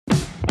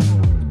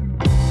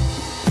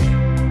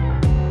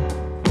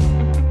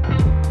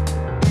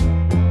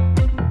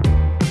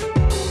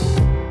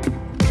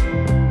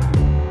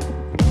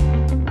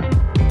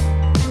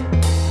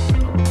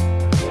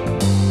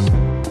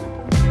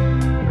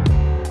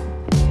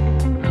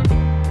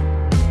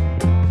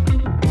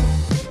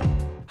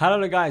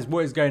Hello guys,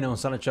 what is going on?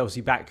 Son of Chelsea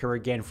back here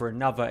again for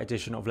another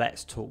edition of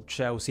Let's Talk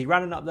Chelsea.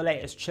 Rounding up the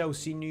latest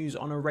Chelsea news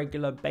on a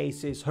regular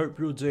basis. Hope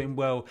you're doing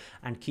well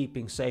and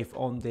keeping safe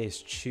on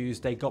this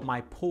Tuesday. Got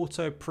my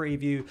Porto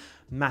preview,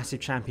 massive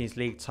Champions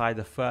League tie,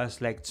 the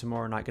first leg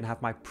tomorrow night. Going to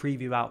have my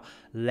preview out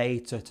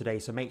later today,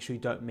 so make sure you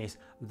don't miss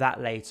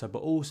that later. But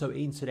also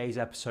in today's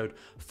episode,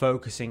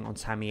 focusing on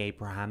Tammy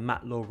Abraham.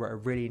 Matt Law wrote a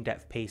really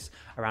in-depth piece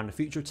around the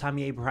future of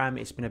Tammy Abraham.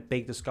 It's been a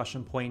big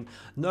discussion point,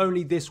 not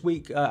only this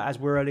week as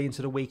we're early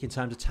into the week in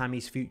terms of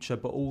Tammy's future,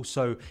 but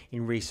also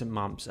in recent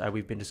months.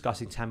 We've been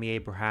discussing Tammy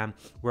Abraham,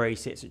 where he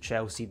sits at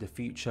Chelsea, the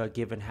future,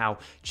 given how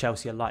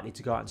Chelsea are likely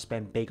to go out and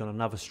spend big on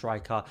another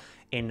striker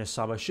in the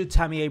summer. Should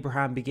Tammy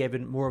Abraham be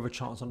given more of a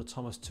chance under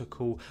Thomas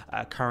Tuchel,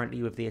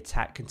 currently with the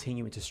attack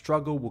continuing to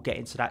struggle? We'll get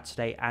into that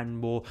today and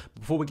more.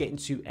 Before we get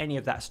into any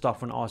of that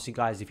stuff, I want to ask you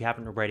guys, if you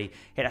haven't already,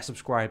 hit that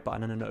subscribe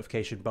button and the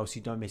notification bell so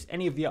you don't miss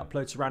any of the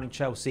uploads surrounding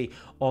Chelsea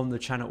on the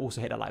channel.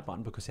 Also hit that like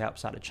button because it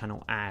helps out the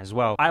channel as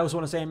well. I also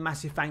want to say a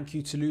massive thank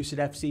you to Lucid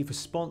FC for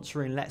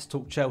sponsoring Let's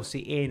Talk Chelsea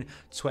in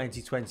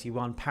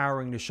 2021,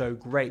 powering the show.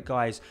 Great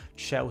guys,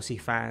 Chelsea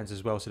fans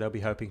as well, so they'll be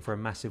hoping for a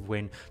massive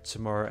win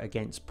tomorrow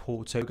against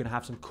Porto. We're going to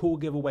have some cool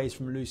giveaways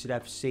from Lucid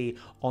FC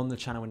on the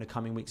channel in the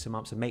coming weeks and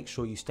months, so make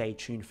sure you stay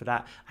tuned for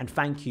that. And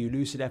thank you,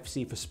 Lucid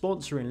FC, for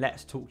sponsoring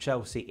Let's Talk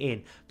Chelsea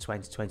in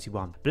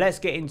 2021. But let's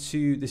get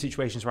into the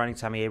situation surrounding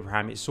Tammy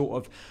Abraham. It's sort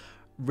of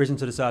risen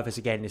to the surface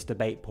again, this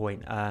debate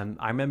point.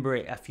 I remember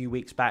it a few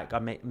weeks back.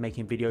 I'm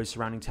making videos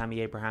surrounding Tammy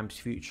Abraham's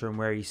future and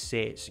where he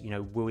sits. You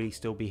know, will he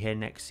still be here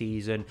next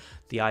season?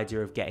 The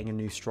idea of getting a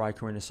new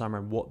striker in the summer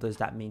and what does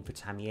that mean for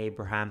Tammy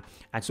Abraham?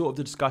 And sort of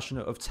the discussion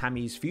of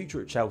Tammy's future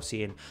at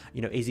Chelsea and,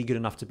 you know, is he good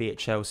enough to be at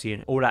Chelsea?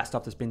 And all that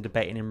stuff that's been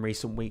debated in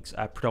recent weeks,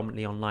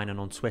 predominantly online and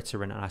on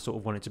Twitter. And I sort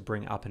of wanted to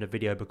bring it up in a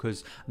video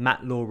because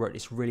Matt Law wrote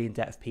this really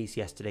in-depth piece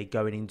yesterday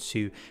going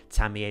into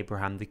Tammy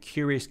Abraham, the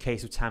curious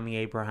case of Tammy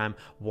Abraham.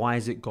 Why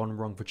is it gone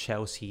wrong for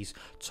Chelsea's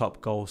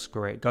top goal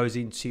scorer? It goes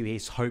into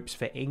his hopes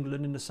for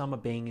England in the summer,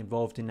 being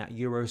involved in that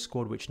Euro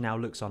squad, which now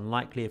looks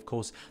unlikely. Of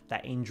course,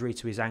 that injury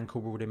to his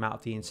ankle ruled him out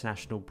of the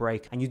international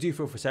break, and you do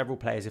feel for several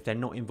players, if they're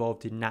not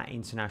involved in that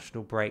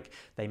international break,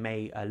 they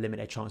may limit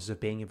their chances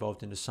of being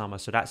involved in the summer.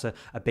 So that's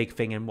a big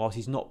thing. And whilst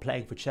he's not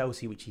playing for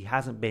Chelsea, which he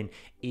hasn't been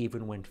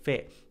even when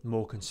fit,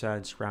 more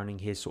concerns surrounding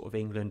his sort of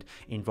England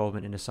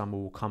involvement in the summer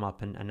will come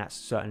up, and that's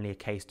certainly a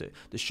case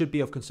that should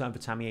be of concern for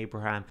Tammy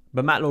Abraham.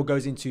 But Matt Law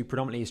goes into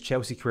predominantly his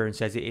Chelsea career and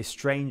says it is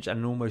strange and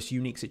an almost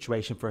unique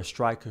situation for a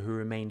striker who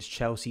remains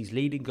Chelsea's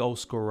leading goal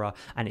scorer,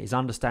 and it is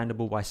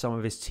understandable why some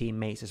of his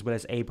teammates as well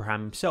as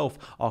Abraham himself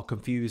are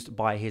confused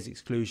by his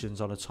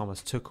exclusions under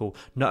Thomas Tuchel.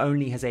 Not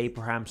only has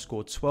Abraham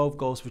scored 12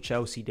 goals for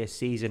Chelsea this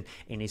season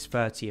in his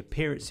 30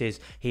 appearances,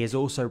 he has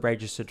also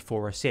registered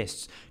 4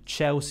 assists.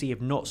 Chelsea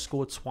have not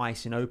scored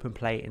twice in open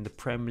play in the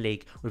Premier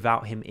League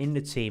without him in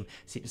the team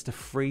since the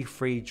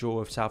 3-3 draw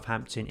of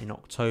Southampton in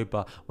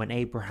October, when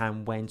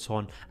Abraham went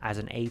on as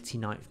an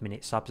 89th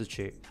minute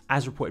substitute.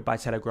 As reported by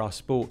Telegraph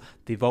Sport,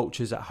 the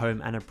vultures at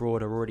home and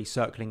abroad are already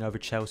circling over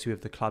Chelsea,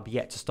 with the club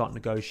yet to start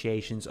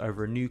negotiations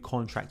over a new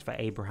contract for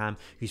Abraham,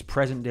 whose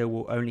present deal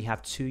will only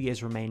have 2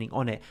 years remaining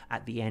on it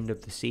at the end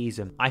of the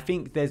season. I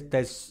think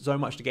there's so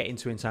much to get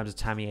into in terms of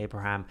Tammy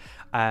Abraham.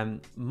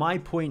 My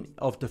point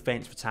of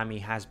defence for Tammy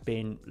has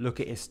been, look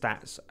at his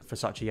stats for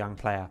such a young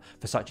player,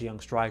 for such a young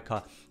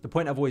striker. The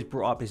point I've always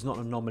brought up is not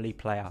an anomaly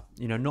player.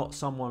 You know, not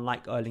someone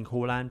like Erling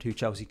Haaland, who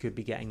Chelsea could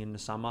be getting in the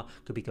summer,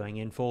 could be going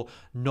in for.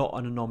 Not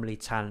an anomaly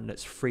talent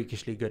that's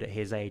freakishly good at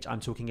his age. I'm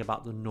talking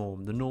about the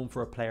norm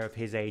for a player of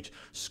his age,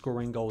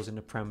 scoring goals in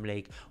the Premier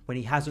League when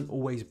he hasn't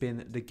always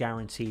been the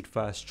guaranteed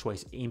first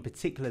choice, in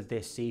particular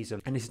this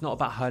season. And it's not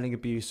about hurling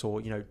abuse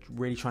or, you know,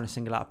 really trying to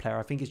single out a player.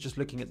 I think it's just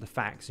looking at the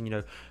facts. And, you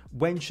know,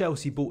 when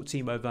Chelsea bought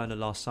Timo Werner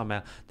last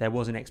summer, there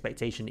was an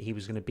expectation that he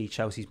was going to be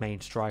Chelsea's main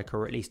striker,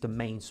 or at least the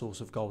main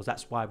source of goals.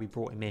 That's why we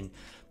brought him in.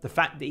 The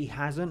fact that he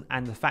hasn't,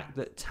 and the fact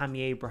that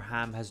Tammy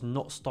Abraham has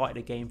not started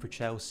a game for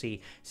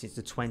Chelsea since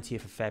the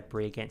 20th of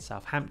February against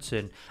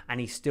Southampton, and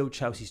he's still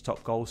Chelsea's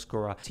top goal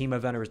scorer.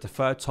 Timo Werner is the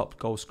third top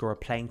goal scorer,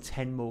 playing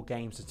 10 more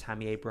games than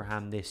Tammy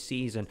Abraham this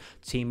season.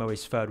 Timo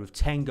is third with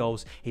 10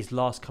 goals, his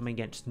last coming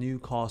against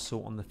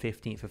Newcastle on the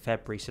 15th of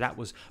February. So that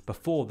was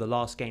before the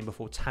last game,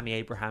 before Tammy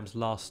Abraham's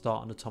last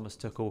start under Thomas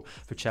Tuchel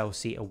for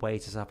Chelsea away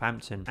to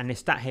Southampton. And this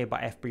stat here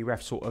by FB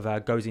Ref sort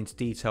of goes into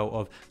detail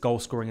of goal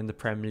scoring in the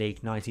Premier League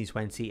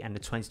 1920 and the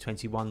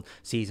 2021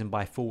 season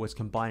by forwards,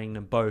 combining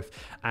them both.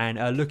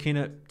 And looking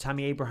at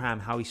Tammy Abraham,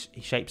 how he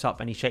shapes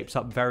up, and he shapes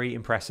up very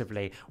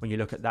impressively when you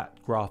look at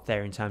that graph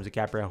there in terms of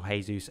Gabriel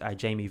Jesus,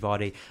 Jamie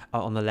Vardy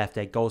on the left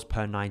there, goals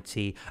per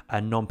 90,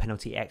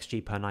 non-penalty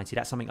XG per 90.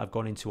 That's something I've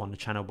gone into on the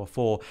channel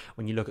before.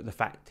 When you look at the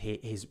fact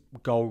his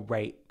goal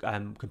rate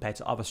compared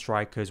to other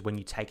strikers when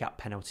you take out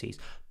penalties.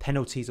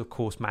 Penalties, of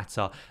course,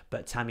 matter,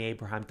 but Tammy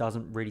Abraham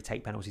doesn't really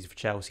take penalties for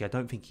Chelsea. I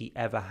don't think he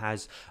ever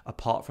has,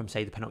 apart from,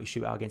 say, the penalty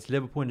shootout against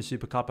Liverpool in the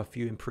Super Cup, a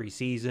few in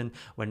pre-season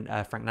when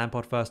Frank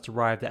Lampard first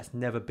arrived. That's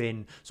never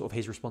been sort sort of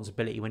his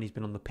responsibility when he's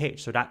been on the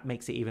pitch. So that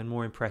makes it even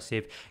more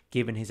impressive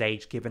given his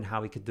age, given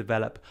how he could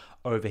develop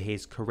over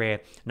his career.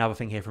 Another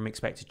thing here from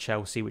expected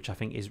Chelsea, which I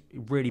think is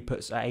really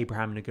puts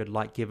Abraham in a good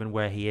light given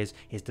where he is,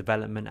 his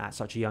development at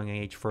such a young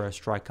age for a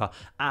striker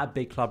at a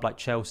big club like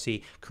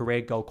Chelsea.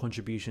 Career goal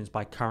contributions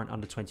by current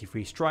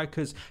under-23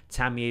 strikers.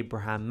 Tammy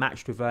Abraham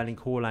matched with Erling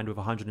Haaland with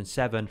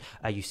 107.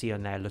 You see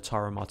on there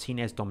Lautaro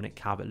Martinez, Dominic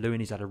Calvert-Lewin,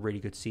 he's had a really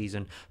good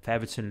season for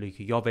Everton.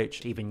 Luka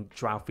Jovic, even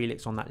Joao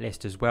Felix on that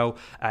list as well.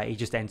 He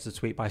just ends the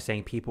tweet by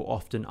saying people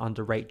often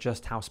underrate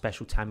just how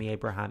special Tammy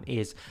Abraham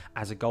is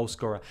as a goal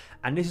scorer.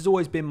 And this has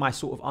always been my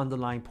sort of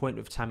underlying point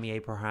with Tammy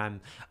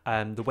Abraham.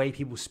 The way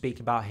people speak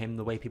about him,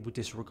 the way people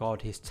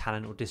disregard his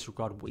talent or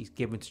disregard what he's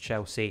given to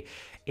Chelsea,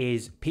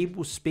 is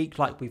people speak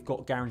like we've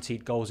got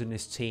guaranteed goals in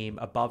this team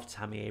above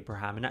Tammy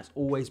Abraham. And that's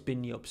always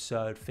been the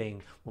absurd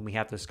thing when we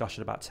have the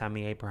discussion about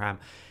Tammy Abraham.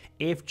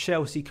 If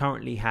Chelsea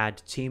currently had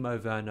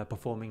Timo Werner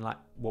performing like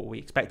what we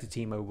expected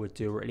Timo would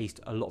do, or at least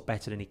a lot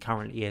better than he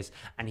currently is,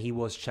 and he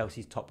was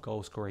Chelsea's top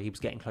goal scorer, he was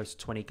getting close to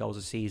 20 goals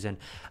a season,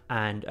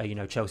 and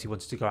Chelsea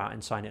wanted to go out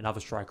and sign another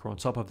striker on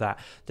top of that,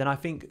 then I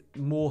think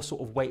more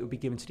sort of weight would be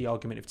given to the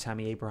argument of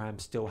Tammy Abraham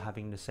still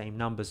having the same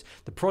numbers.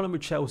 The problem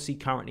with Chelsea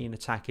currently in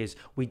attack is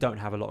we don't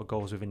have a lot of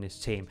goals within this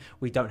team.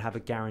 We don't have a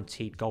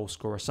guaranteed goal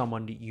scorer,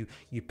 someone that you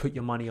put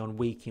your money on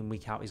week in,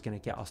 week out is going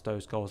to get us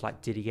those goals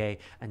like Didier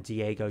and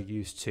Diego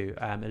used to.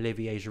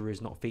 Olivier Giroud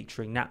is not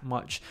featuring that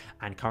much,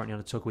 and currently on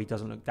the Tuchel, he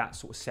doesn't look that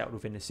sort of settled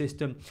within the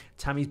system.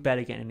 Tammy's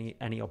barely getting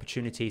any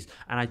opportunities,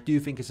 and I do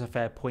think it's a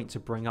fair point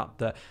to bring up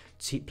that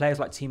players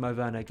like Timo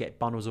Werner get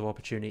bundles of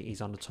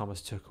opportunities under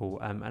Thomas Tuchel,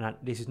 and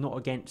this is not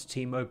against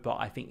Timo, but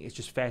I think it's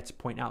just fair to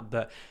point out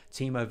that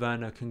Timo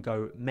Werner can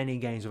go many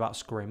games without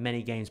scoring,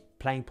 many games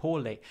playing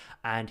poorly,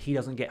 and he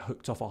doesn't get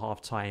hooked off at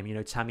half time.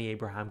 Tammy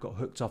Abraham got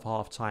hooked off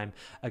half time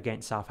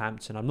against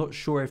Southampton. I'm not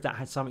sure if that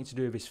had something to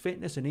do with his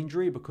fitness and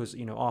injury, because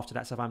after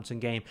that Southampton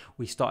game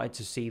we started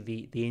to see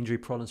the injury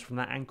problems from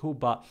that ankle,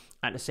 but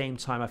at the same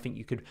time I think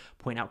you could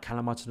point out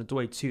Callum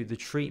Hudson-Odoi too. The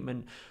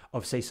treatment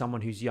of, say,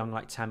 someone who's young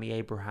like Tammy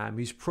Abraham,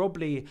 who's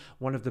probably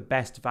one of the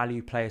best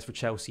value players for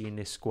Chelsea in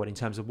this squad in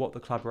terms of what the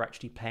club are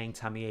actually paying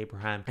Tammy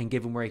Abraham, and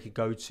given where he could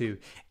go to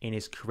in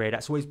his career.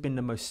 That's always been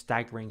the most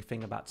staggering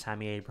thing about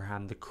Tammy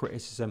Abraham, the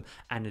criticism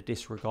and the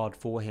disregard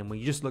for him. When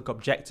you just look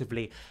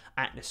objectively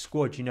at the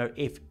squad,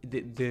 if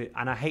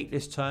and I hate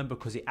this term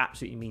because it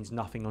absolutely means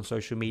nothing on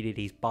social media,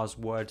 these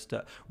buzzwords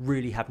that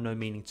really have no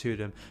meaning to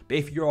them, but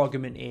if your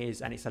argument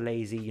is, and it's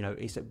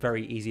it's a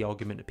very easy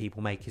argument that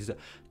people make, is that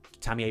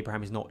Tammy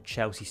Abraham is not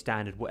Chelsea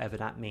standard, whatever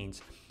that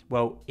means.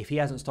 Well, if he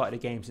hasn't started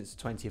a game since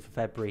the 20th of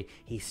February,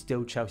 he's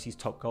still Chelsea's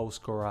top goal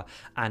scorer,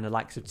 and the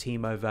likes of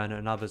Timo Werner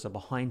and others are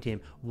behind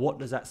him. What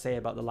does that say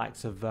about the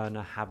likes of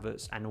Werner,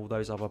 Havertz, and all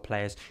those other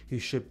players who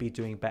should be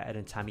doing better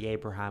than Tammy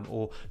Abraham,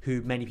 or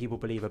who many people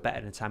believe are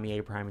better than Tammy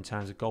Abraham in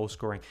terms of goal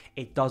scoring?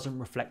 It doesn't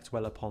reflect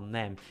well upon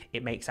them.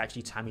 It makes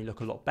actually Tammy look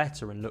a lot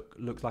better and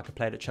look like a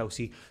player that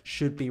Chelsea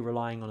should be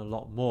relying on a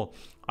lot more.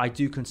 I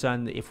do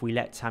concern that if we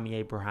let Tammy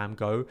Abraham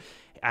go,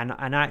 and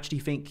I actually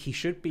think he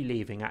should be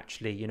leaving,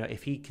 actually.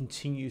 If he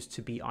continues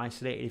to be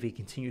isolated, if he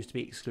continues to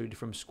be excluded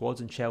from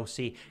squads and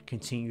Chelsea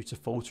continue to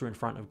falter in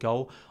front of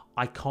goal,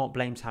 I can't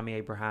blame Tammy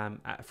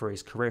Abraham for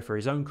his career, for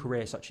his own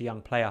career, such a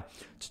young player,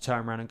 to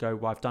turn around and go,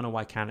 well, I've done all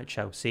I can at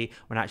Chelsea.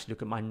 When I actually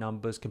look at my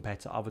numbers compared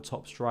to other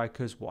top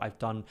strikers, what I've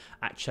done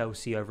at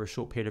Chelsea over a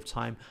short period of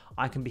time,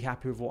 I can be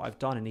happy with what I've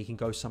done, and he can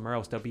go somewhere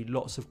else. There'll be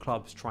lots of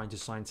clubs trying to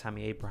sign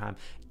Tammy Abraham,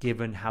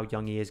 given how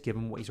young he is,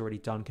 given what he's already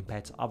done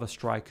compared to other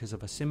strikers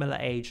of a similar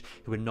age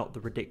who are not the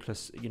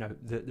ridiculous,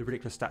 the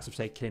ridiculous stats of,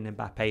 say, Kylian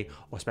Mbappe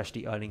or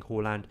especially Erling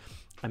Haaland.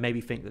 I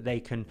maybe think that they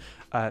can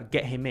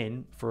get him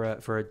in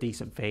for a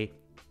decent fee,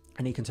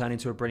 and he can turn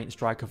into a brilliant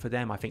striker for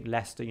them. I think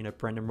Leicester,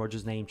 Brendan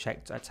Rodgers name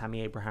checked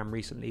Tammy Abraham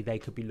recently. They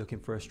could be looking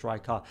for a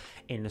striker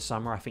in the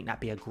summer. I think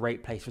that'd be a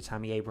great place for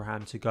Tammy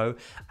Abraham to go.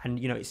 And,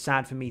 it's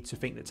sad for me to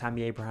think that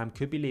Tammy Abraham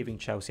could be leaving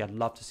Chelsea. I'd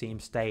love to see him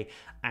stay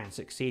and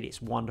succeed.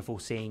 It's wonderful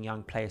seeing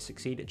young players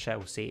succeed at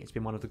Chelsea. It's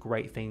been one of the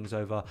great things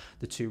over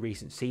the 2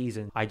 recent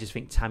seasons. I just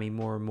think Tammy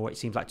more and more, it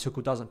seems like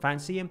Tuchel doesn't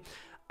fancy him.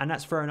 And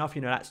that's fair enough,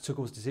 that's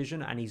Tuchel's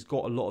decision, and he's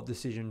got a lot of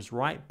decisions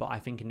right. But I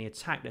think in the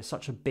attack, there's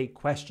such a big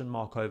question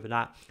mark over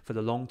that for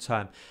the long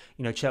term.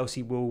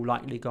 Chelsea will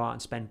likely go out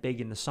and spend big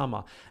in the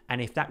summer.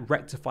 And if that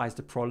rectifies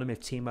the problem, if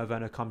Timo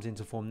Werner comes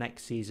into form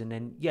next season,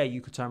 then yeah,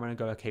 you could turn around and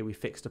go, okay, we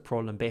fixed the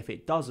problem. But if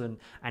it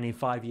doesn't, and in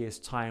 5 years'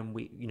 time,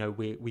 we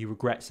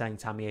regret saying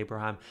Tammy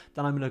Abraham,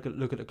 then I'm going to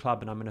look at the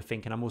club and I'm going to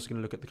think, and I'm also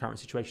going to look at the current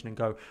situation and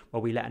go,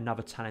 well, we let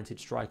another talented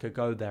striker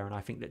go there. And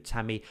I think that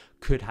Tammy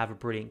could have a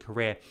brilliant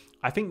career.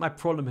 I think my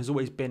problem has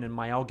always been, and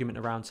my argument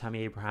around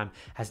Tammy Abraham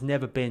has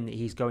never been that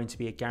he's going to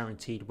be a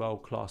guaranteed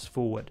world-class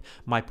forward.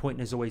 My point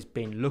has always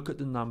been, look at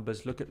the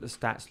numbers, look at the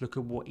stats, look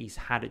at what he's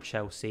had at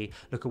Chelsea,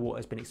 look at what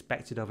has been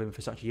expected of him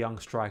for such a young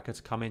striker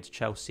to come into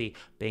Chelsea,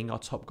 being our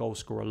top goal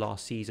scorer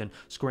last season,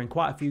 scoring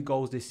quite a few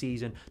goals this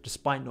season,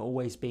 despite not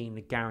always being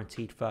the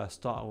guaranteed first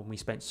starter when we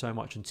spent so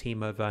much on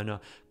Timo Werner,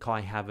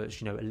 Kai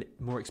Havertz,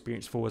 more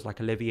experienced forwards like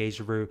Olivier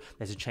Giroud.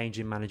 There's a change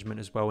in management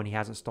as well, and he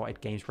hasn't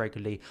started games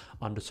regularly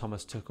under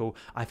Thomas Tuchel.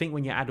 I think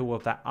when you add all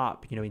of that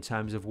up, in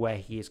terms of where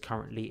he is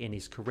currently in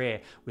his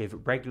career with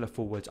regular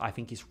forwards, I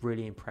think it's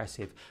really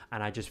impressive.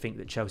 And I just think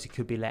that Chelsea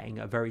could be letting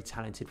a very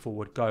talented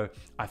forward go.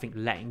 I think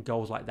letting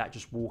goals like that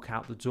just walk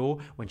out the door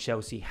when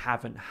Chelsea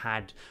haven't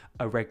had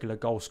a regular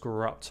goal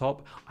scorer up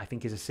top, I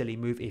think is a silly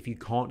move if you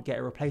can't get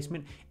a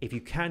replacement. If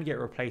you can get a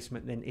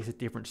replacement, then it's a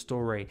different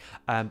story.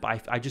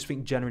 But I just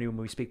think generally when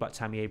we speak about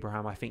Tammy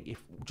Abraham, I think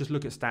if just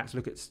look at stats,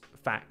 look at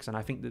facts, and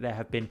I think that there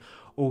have been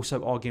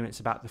also arguments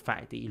about the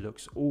fact that he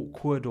looks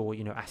awkward or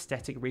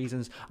aesthetic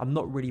reasons. I'm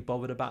not really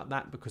bothered about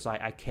that because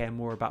I care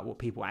more about what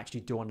people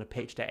actually do on the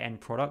pitch, their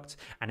end product,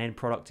 and end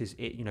product is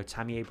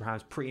Tammy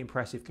Abraham's pretty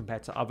impressive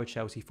compared to other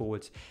Chelsea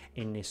forwards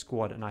in this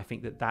squad, and I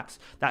think that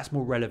that's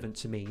more relevant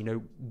to me.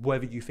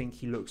 Whether you think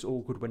he looks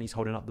awkward when he's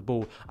holding up the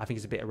ball, I think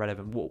is a bit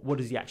irrelevant. What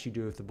does he actually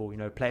do with the ball?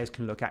 Players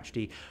can look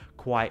actually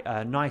quite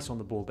nice on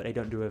the ball, but they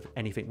don't do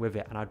anything with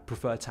it, and I'd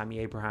prefer Tammy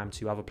Abraham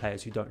to other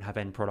players who don't have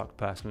end product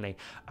personally.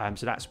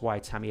 So that's why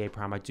Tammy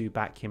Abraham, I do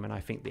back him, and I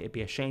think that it'd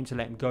be a shame to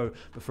let him go.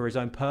 But for his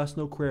own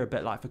personal career, a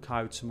bit like for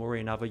Kyle Tomori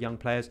and other young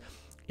players,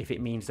 if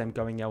it means them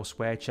going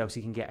elsewhere,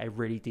 Chelsea can get a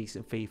really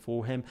decent fee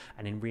for him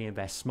and then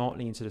reinvest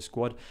smartly into the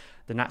squad,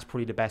 then that's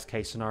probably the best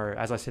case scenario.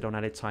 As I said on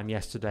Added Time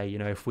yesterday,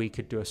 if we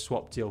could do a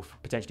swap deal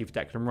potentially for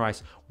Declan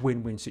Rice,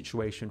 win-win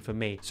situation for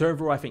me. So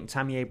overall, I think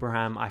Tammy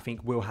Abraham,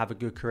 will have a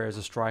good career as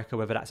a striker,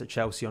 whether that's at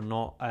Chelsea or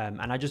not.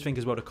 And I just think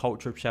as well, the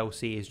culture of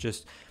Chelsea is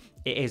just,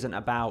 it isn't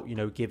about,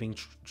 giving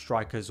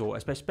strikers, or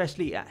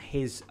especially at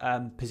his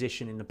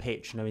position in the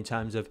pitch, in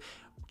terms of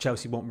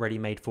Chelsea want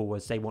ready-made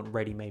forwards, they want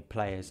ready-made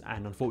players,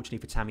 and unfortunately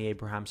for Tammy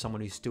Abraham, someone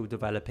who's still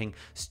developing,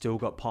 still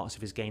got parts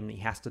of his game that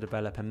he has to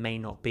develop and may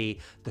not be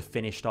the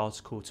finished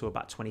article till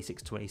about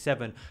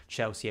 26-27,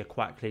 Chelsea are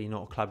quite clearly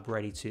not a club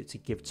ready to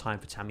give time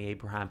for Tammy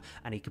Abraham,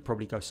 and he could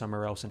probably go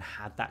somewhere else and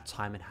have that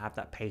time and have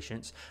that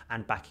patience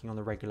and backing on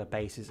a regular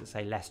basis at,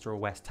 say, Leicester or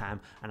West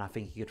Ham, and I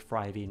think he could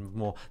thrive even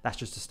more. That's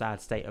just a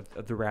sad state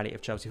of the reality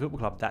of Chelsea Football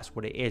Club. That's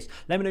what it is.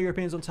 Let me know your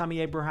opinions on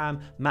Tammy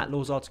Abraham, Matt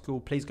Law's article.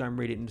 Please go and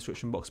read it in the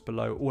description box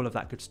below. All of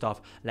that good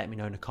stuff, let me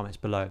know in the comments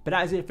below. But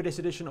that is it for this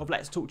edition of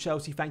Let's Talk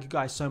Chelsea. Thank you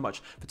guys so much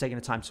for taking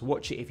the time to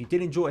watch it. If you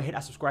did enjoy it, hit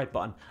that subscribe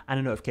button and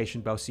a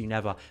notification bell so you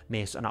never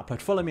miss an upload.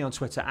 Follow me on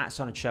Twitter at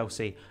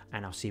SonOfChelsea,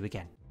 and I'll see you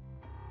again